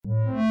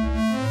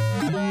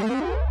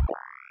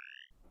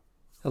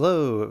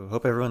Hello,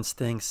 hope everyone's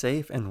staying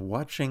safe and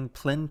watching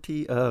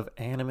plenty of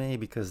anime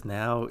because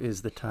now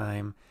is the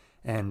time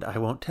and I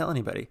won't tell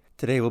anybody.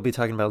 Today we'll be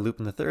talking about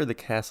Lupin III, The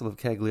Castle of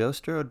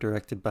Cagliostro,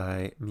 directed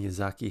by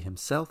Miyazaki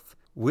himself,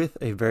 with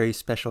a very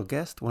special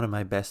guest, one of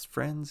my best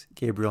friends,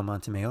 Gabriel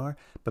Montemayor.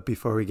 But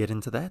before we get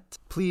into that,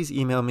 please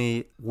email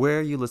me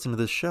where you listen to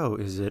this show.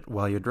 Is it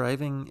while you're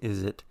driving?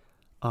 Is it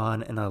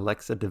on an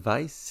Alexa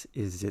device?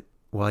 Is it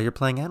while you're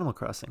playing Animal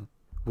Crossing?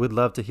 Would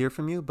love to hear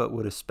from you, but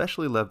would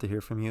especially love to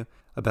hear from you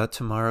about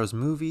tomorrow's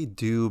movie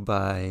due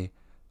by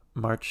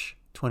March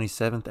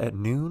 27th at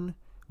noon.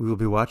 We will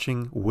be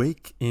watching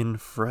Wake in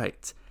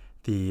Fright,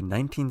 the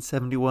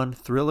 1971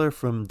 thriller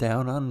from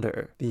Down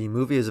Under. The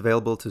movie is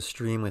available to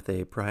stream with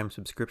a Prime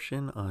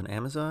subscription on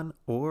Amazon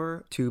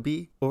or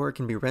Tubi, or it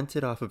can be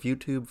rented off of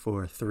YouTube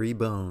for 3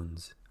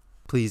 bones.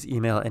 Please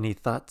email any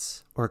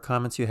thoughts or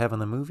comments you have on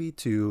the movie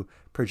to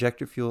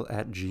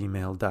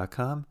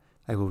projectorfuel@gmail.com.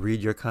 I will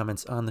read your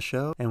comments on the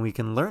show, and we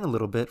can learn a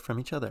little bit from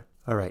each other.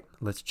 All right,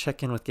 let's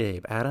check in with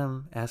Gabe.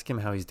 Adam, ask him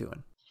how he's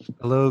doing.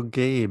 Hello,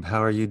 Gabe.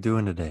 How are you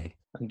doing today?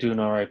 I'm doing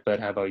all right, bud.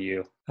 How about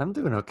you? I'm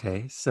doing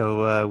okay.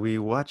 So we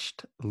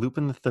watched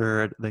Lupin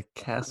III, The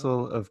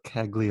Castle of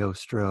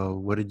Cagliostro.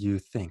 What did you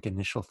think?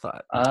 Initial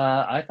thought?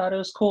 I thought it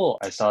was cool.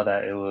 I saw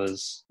that it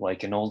was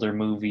like an older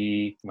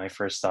movie. My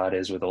first thought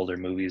is with older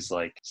movies,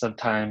 like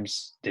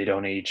sometimes they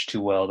don't age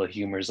too well. The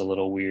humor's a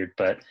little weird,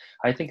 but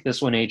I think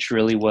this one aged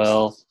really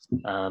well.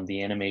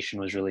 The animation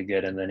was really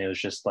good, and then it was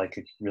just like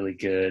a really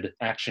good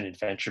action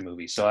adventure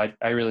movie. So I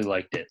really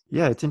liked it.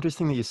 Yeah, it's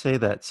interesting that you say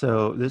that.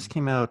 So this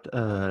came out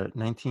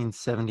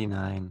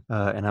 1979,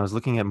 and I was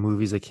looking at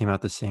movies that came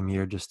out the same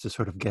year just to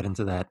sort of get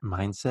into that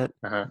mindset.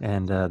 Uh-huh.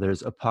 And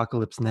there's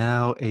Apocalypse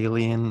Now,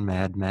 Alien,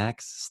 Mad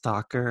Max,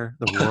 Stalker,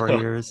 The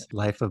Warriors,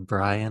 Life of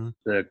Brian.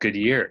 The good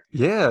year.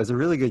 Yeah, it was a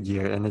really good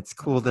year, and it's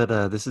cool that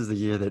this is the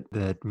year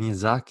that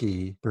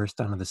Miyazaki burst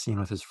onto the scene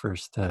with his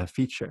first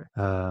feature.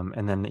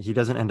 And then he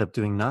doesn't end up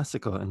doing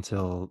Nausicaa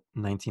until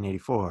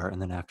 1984,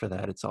 and then after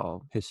that, it's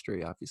all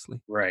history,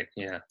 obviously. Right,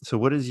 yeah. So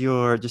what is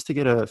just to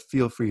get a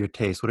feel for your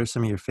taste, what are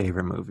some of your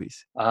favorite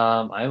movies?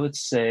 I would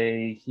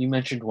say you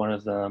mentioned one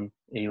of them.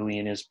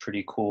 Alien is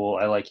pretty cool.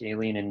 I like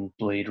Alien and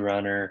Blade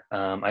Runner.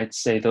 I'd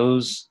say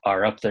those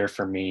are up there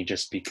for me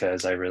just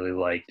because I really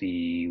like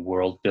the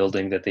world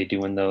building that they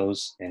do in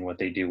those and what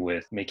they do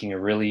with making a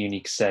really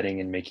unique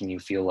setting and making you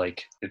feel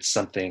like it's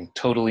something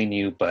totally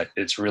new, but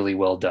it's really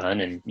well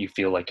done and you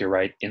feel like you're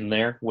right in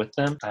there with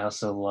them. I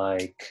also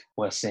like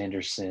Wes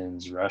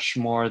Anderson's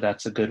Rushmore.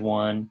 That's a good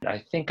one. I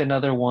think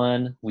another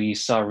one we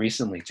saw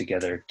recently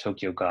together,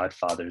 Tokyo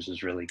Godfathers,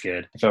 was really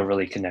good. I felt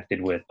really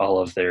connected with all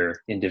of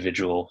their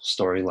individual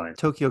storylines.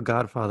 Tokyo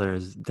Godfather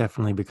has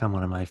definitely become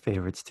one of my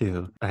favorites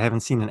too. I haven't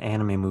seen an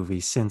anime movie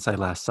since I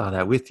last saw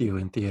that with you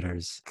in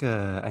theaters.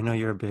 I know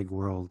you're a big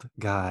world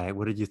guy.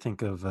 What did you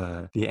think of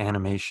the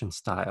animation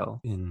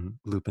style in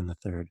Lupin the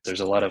Third?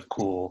 There's a lot of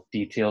cool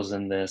details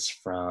in this,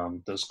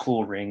 from those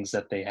cool rings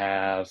that they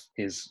have,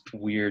 his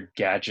weird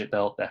gadget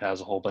belt that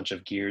has a whole bunch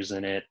of gears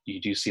in it.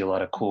 You do see a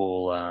lot of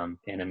cool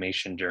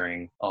animation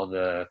during all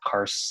the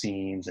car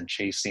scenes and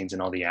chase scenes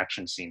and all the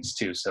action scenes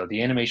too. So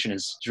the animation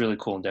is really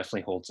cool and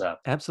definitely holds up.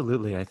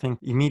 Absolutely. I think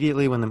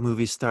immediately when the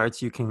movie starts,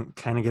 you can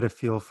kind of get a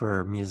feel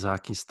for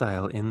Miyazaki's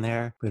style in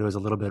there, but it was a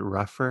little bit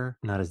rougher,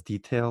 not as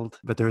detailed.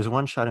 But there was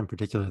one shot in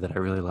particular that I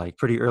really liked.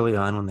 Pretty early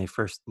on, when they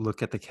first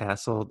look at the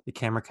castle, the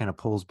camera kind of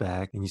pulls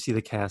back and you see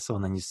the castle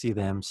and then you see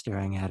them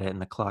staring at it,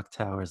 and the clock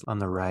tower is on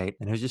the right.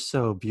 And it was just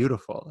so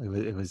beautiful.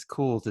 It was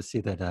cool to see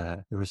that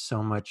there was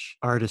so much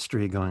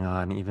artistry going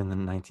on, even in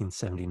the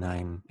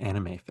 1979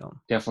 anime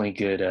film. Definitely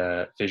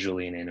good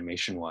visually and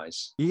animation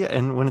wise. Yeah,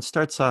 and when it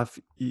starts off,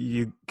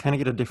 you kind of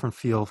get a different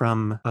feel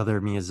from other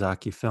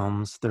Miyazaki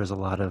films. There's a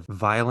lot of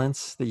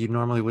violence that you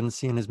normally wouldn't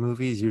see in his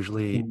movies.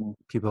 Usually,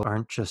 people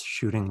aren't just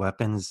shooting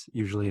weapons.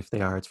 Usually, if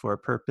they are, it's for a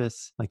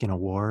purpose, like in a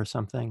war or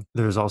something.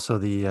 There's also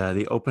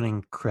the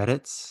opening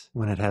credits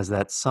when it has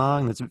that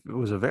song. It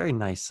was a very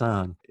nice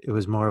song. It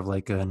was more of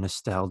like a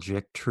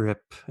nostalgic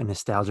trip, a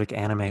nostalgic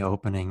anime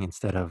opening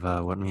instead of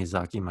what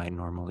Miyazaki might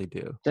normally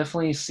do.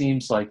 Definitely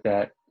seems like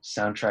that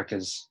soundtrack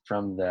is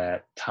from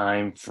that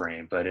time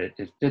frame, but it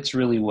fits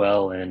really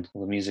well, and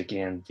the music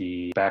and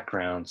the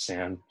background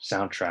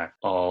soundtrack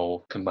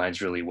all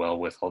combines really well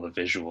with all the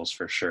visuals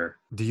for sure.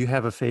 Do you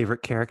have a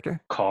favorite character?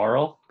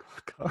 Carl,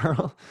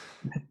 Carl?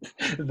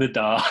 the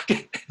dog.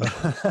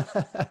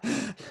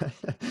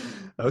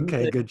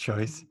 Okay, good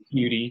choice.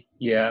 Cutie.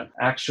 Yeah.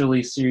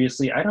 Actually,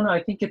 seriously, I don't know.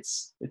 I think it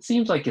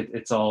seems like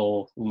it's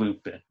all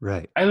Lupin.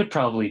 Right. I would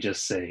probably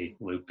just say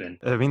Lupin.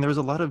 I mean, there was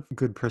a lot of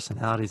good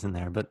personalities in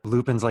there, but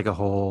Lupin's like a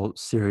whole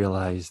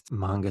serialized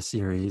manga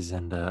series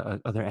and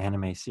other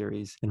anime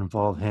series that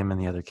involve him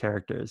and the other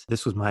characters.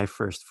 This was my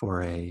first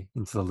foray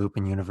into the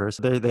Lupin universe.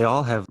 They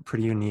all have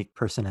pretty unique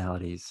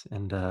personalities,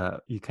 and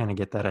you kind of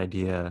get that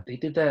idea They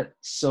did that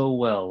so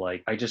well.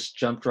 Like I just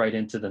jumped right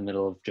into the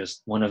middle of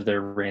just one of their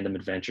random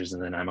adventures,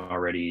 and then I'm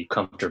already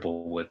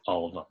comfortable with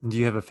all of them. Do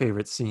you have a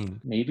favorite scene?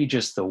 Maybe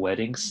just the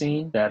wedding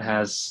scene that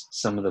has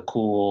some of the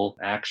cool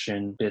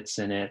action bits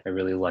in it. I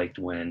really liked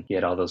when he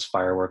had all those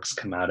fireworks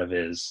come out of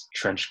his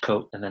trench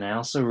coat. And then I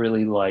also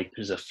really like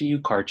there's a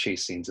few car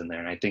chase scenes in there,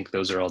 and I think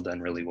those are all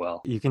done really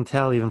well. You can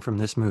tell even from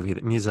this movie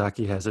that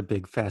Miyazaki has a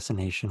big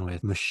fascination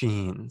with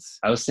machines.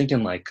 I was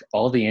thinking like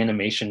all the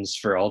animations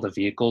for all the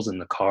vehicles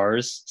and the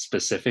cars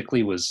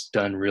specifically was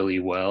done really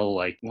well.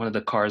 Like one of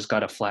the cars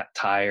got a flat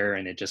tire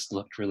and it just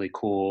looked really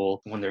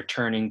cool. When they're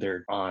turning,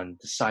 they're on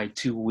the side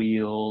two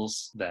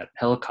wheels. That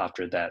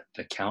helicopter that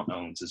the Count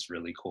owns is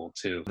really cool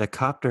too. The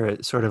copter,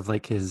 is sort of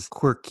like his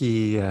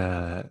quirky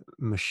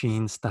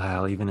machine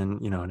style. Even in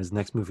his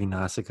next movie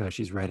Nausicaa,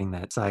 she's riding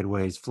that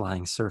sideways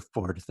flying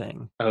surfboard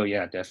thing. Oh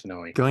yeah,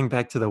 definitely. Going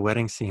back to the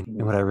wedding scene,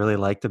 and what I really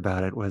liked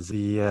about it was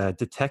the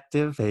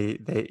detective.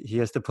 He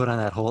has to put on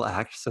that whole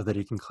act so that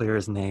he can clear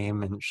his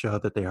name and show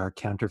that they are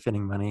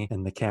counterfeiting money.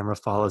 And the camera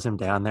follows him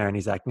down there, and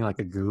he's acting like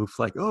a goof,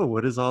 like, "Oh,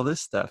 what is all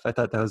this stuff?" I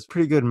thought that was a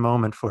pretty good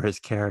moment for his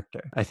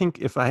character. I think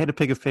if I had to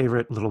pick a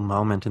favorite little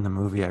moment in the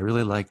movie, I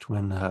really liked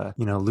when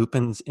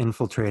Lupin's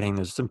infiltrating.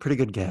 There's some pretty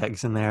good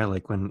gags in there,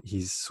 like when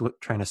he's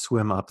trying to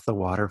swim up the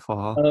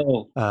waterfall.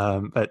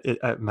 Oh, But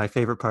my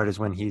favorite part is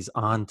when he's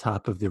on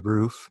top of the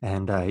roof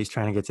and he's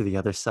trying to get to the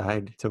other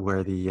side to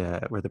where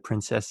the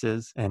princess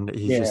is, and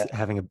he's yeah. just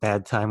having a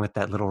bad time with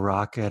that little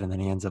rocket, and then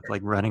he ends up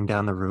like running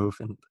down the roof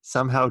and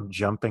somehow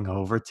jumping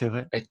over to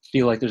it. I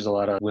feel like there's a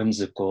lot of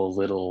whimsical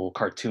little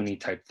cartoony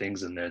type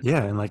things in there.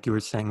 Yeah, and like you were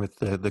saying with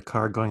the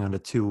car going onto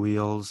two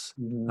wheels,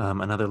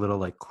 Mhm. another little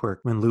like quirk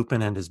when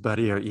Lupin and his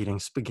buddy are eating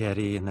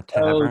spaghetti in the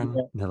Oh tavern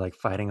yeah. and they're like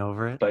fighting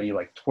over it. But he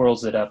like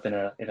twirls it up in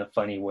a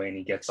funny way and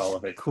he gets all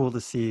of it. Cool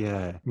to see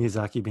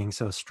Miyazaki being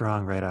so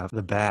strong right off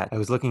the bat. I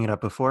was looking it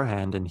up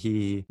beforehand, and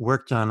he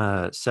worked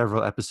on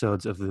several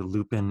episodes of the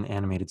Lupin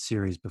animated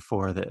series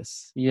before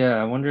this. Yeah,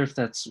 I wonder if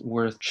that's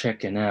worth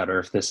checking out or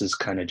if this is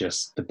kind of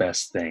just the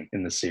best thing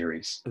in the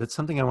series. That's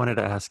something I wanted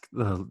to ask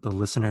the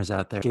listeners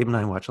out there. Gabe and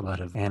I watch a lot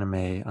of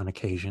anime on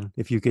occasion.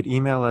 If you could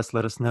email us,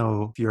 let us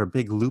know if you're a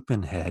big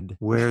Lupin head.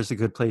 Where's a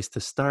good place to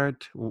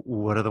start?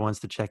 What are the ones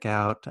to check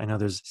out? I know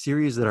there's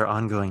series that are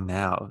ongoing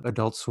now.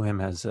 Adult Swim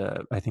has,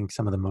 I think,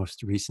 some of the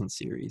most recent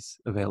series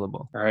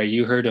available. All right,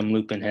 you heard him,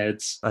 Lupin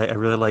heads. I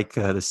really like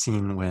the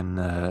scene when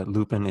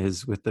Lupin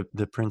is with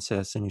the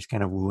princess and he's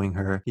kind of wooing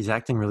her. He's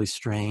acting really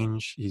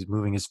strange. He's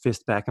moving his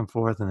fist back and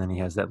forth, and then he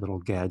has that little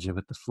gadget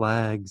with the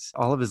flags.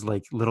 All of his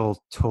like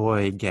little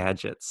toy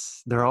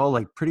gadgets, they're all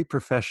like pretty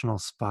professional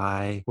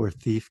spy or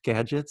thief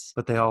gadgets,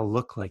 but they all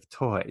look like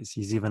toys.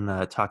 He's even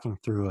talking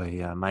through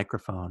a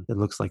microphone that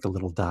looks like a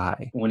little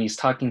die. When he's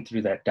talking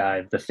through that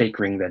dive, the fake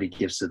ring that he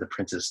gives to the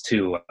princess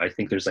too, I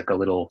think there's like a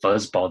little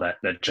fuzzball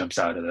that jumps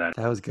out of that.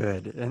 That was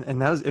good.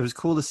 And it was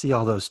cool to see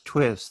all those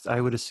twists.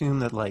 I would assume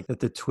that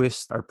the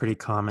twists are pretty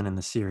common in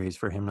the series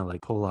for him to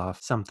like pull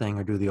off something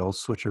or do the old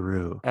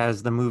switcheroo.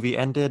 As the movie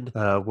ended,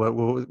 what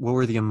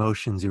were the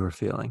emotions you were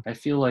feeling? I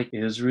feel like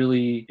it was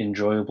really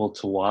enjoyable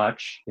to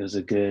watch. It was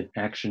a good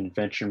action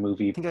adventure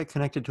movie. I think I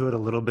connected to it a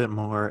little bit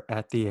more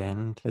at the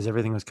end as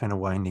everything was kind of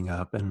winding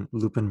up and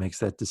Lupin makes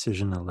that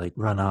decision to like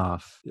run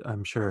off.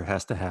 I'm sure it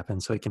has to happen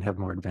so he can have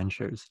more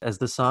adventures. As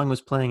the song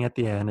was playing at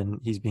the end and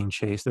he's being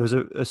chased, there was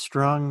a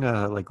strong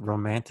like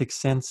romantic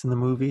sense in the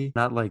movie,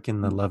 not like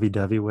in the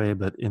lovey-dovey way,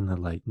 but in the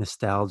like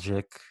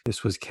nostalgic.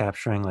 This was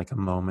capturing like a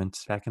moment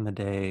back in the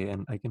day,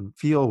 and I can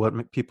feel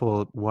what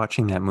people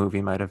watching that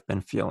movie might have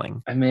been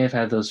feeling. I may have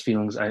had those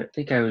feelings. I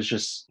think I was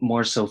just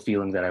more so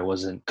feeling that I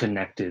wasn't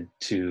connected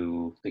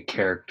to the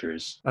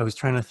characters. I was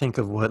trying to think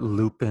of what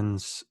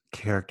Lupin's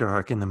character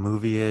arc in the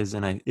movie is,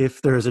 and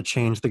if there is a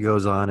change that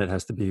goes on, it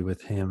has to be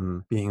with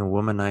him being a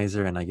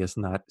womanizer and I guess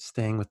not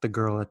staying with the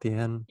girl at the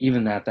end.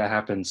 Even that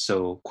happened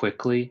so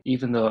quickly,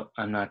 even though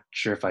I'm not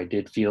sure if I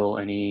did feel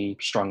any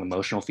strong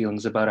emotional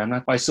feelings about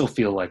it, I still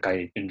feel like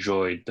I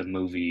enjoyed the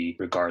movie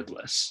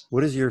regardless.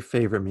 What is your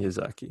favorite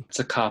Miyazaki? It's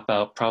a cop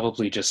out,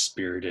 probably just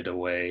Spirited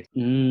Away.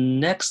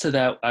 Next to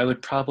that, I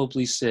would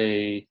probably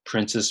say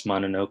Princess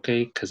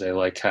Mononoke, because I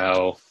like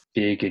how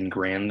big and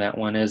grand that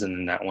one is, and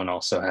then that one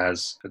also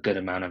has a good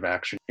amount of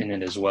action in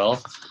it as well.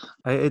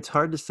 It's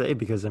hard to say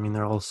because I mean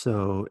they're all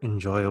so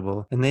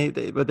enjoyable, and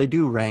but they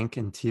do rank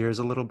in tiers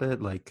a little bit.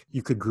 Like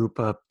you could group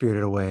up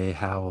Spirited Away,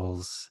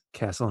 Howl's,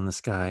 Castle in the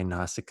Sky,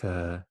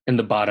 Nausicaa. In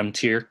the bottom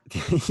tier.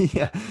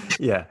 Yeah,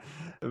 yeah.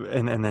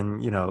 And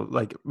then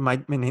like my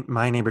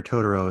Neighbor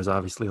Totoro is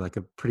obviously like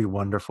a pretty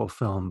wonderful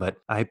film, but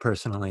I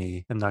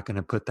personally am not going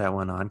to put that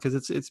one on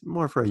because it's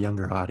more for a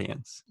younger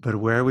audience. But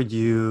where would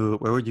you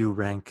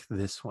rank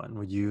this one?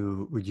 Would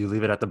you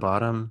leave it at the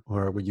bottom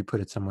or would you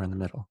put it somewhere in the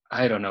middle?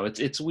 I don't know.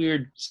 It's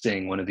weird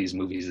saying one of these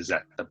movies is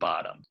at the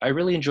bottom. I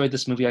really enjoyed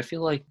this movie. I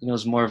feel like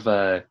it's more of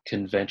a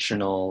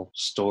conventional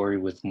story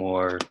with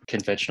more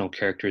conventional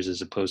characters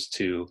as opposed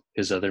to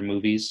his other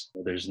movies.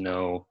 There's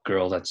no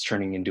girl that's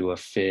turning into a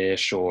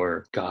fish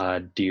or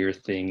god deer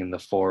thing in the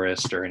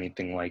forest or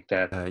anything like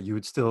that. You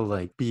would still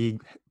like be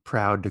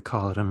proud to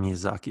call it a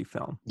Miyazaki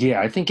film.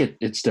 Yeah, I think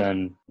it's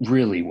done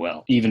really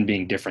well, even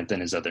being different than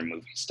his other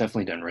movies.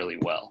 Definitely done really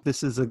well.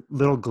 This is a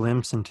little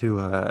glimpse into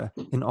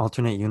an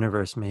alternate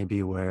universe,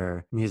 maybe,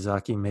 where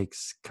Miyazaki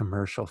makes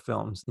commercial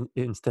films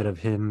instead of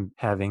him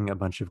having a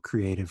bunch of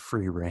creative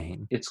free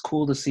reign. It's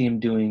cool to see him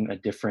doing a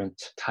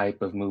different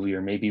type of movie,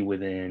 or maybe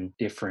within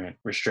different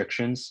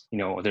restrictions.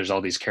 There's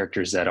all these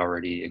characters that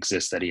already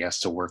exist that he has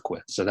to work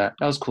with. So that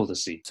was cool to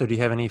see. So do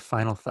you have any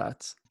final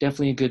thoughts?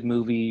 Definitely a good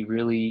movie,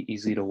 really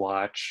easy to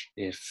watch.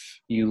 If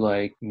you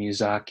like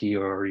Miyazaki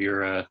or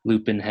you're a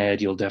Lupin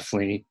head, you'll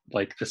definitely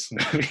like this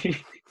movie.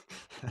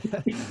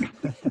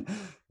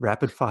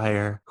 Rapid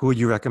fire. Who would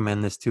you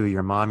recommend this to?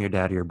 Your mom, your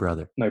dad, or your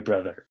brother? My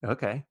brother.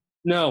 Okay.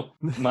 No,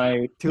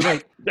 my. Too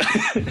late.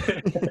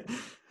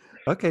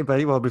 Okay,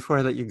 buddy. Well, before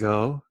I let you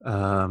go,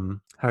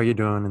 how are you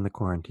doing in the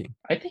quarantine?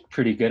 I think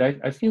pretty good.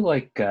 I feel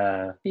like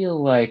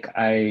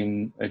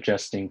I'm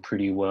adjusting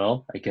pretty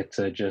well. I get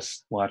to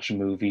just watch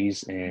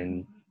movies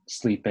and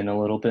sleep in a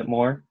little bit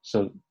more.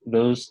 So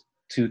those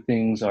two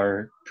things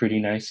are pretty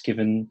nice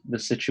given the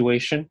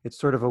situation. It's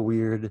sort of a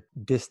weird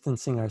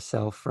distancing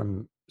ourselves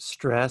from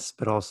stress,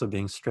 but also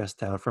being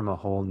stressed out from a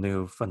whole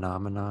new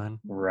phenomenon.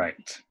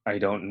 Right. I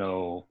don't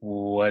know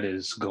what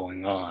is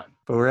going on.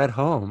 But we're at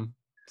home,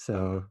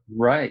 so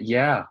Right.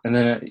 Yeah. And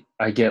then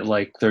I get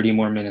like 30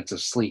 more minutes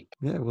of sleep.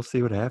 yeah, we'll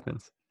see what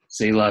happens.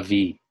 C'est la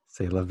vie.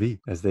 C'est la vie,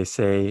 as they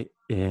say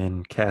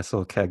in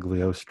Castle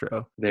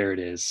Cagliostro. There it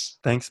is.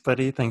 Thanks,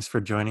 buddy. Thanks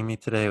for joining me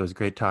today. It was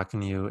great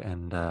talking to you,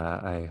 and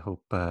I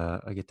hope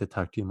I get to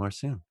talk to you more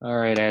soon. All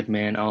right,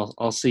 Adman.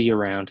 I'll see you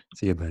around.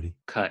 See you, buddy.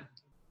 Cut.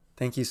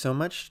 Thank you so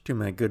much to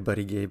my good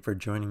buddy Gabe for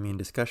joining me in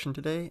discussion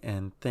today,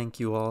 and thank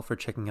you all for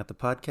checking out the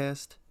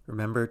podcast.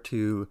 Remember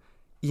to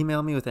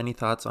email me with any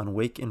thoughts on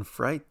Wake in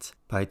Fright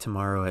by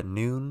tomorrow at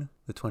noon,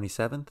 the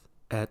 27th,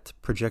 at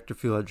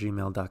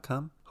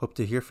projectorfuel@gmail.com. Hope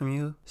to hear from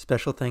you.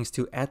 Special thanks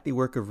to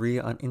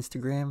 @theworkofRhea on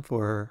Instagram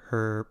for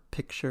her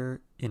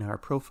picture in our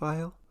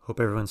profile. Hope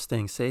everyone's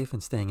staying safe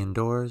and staying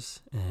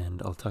indoors,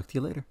 and I'll talk to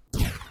you later.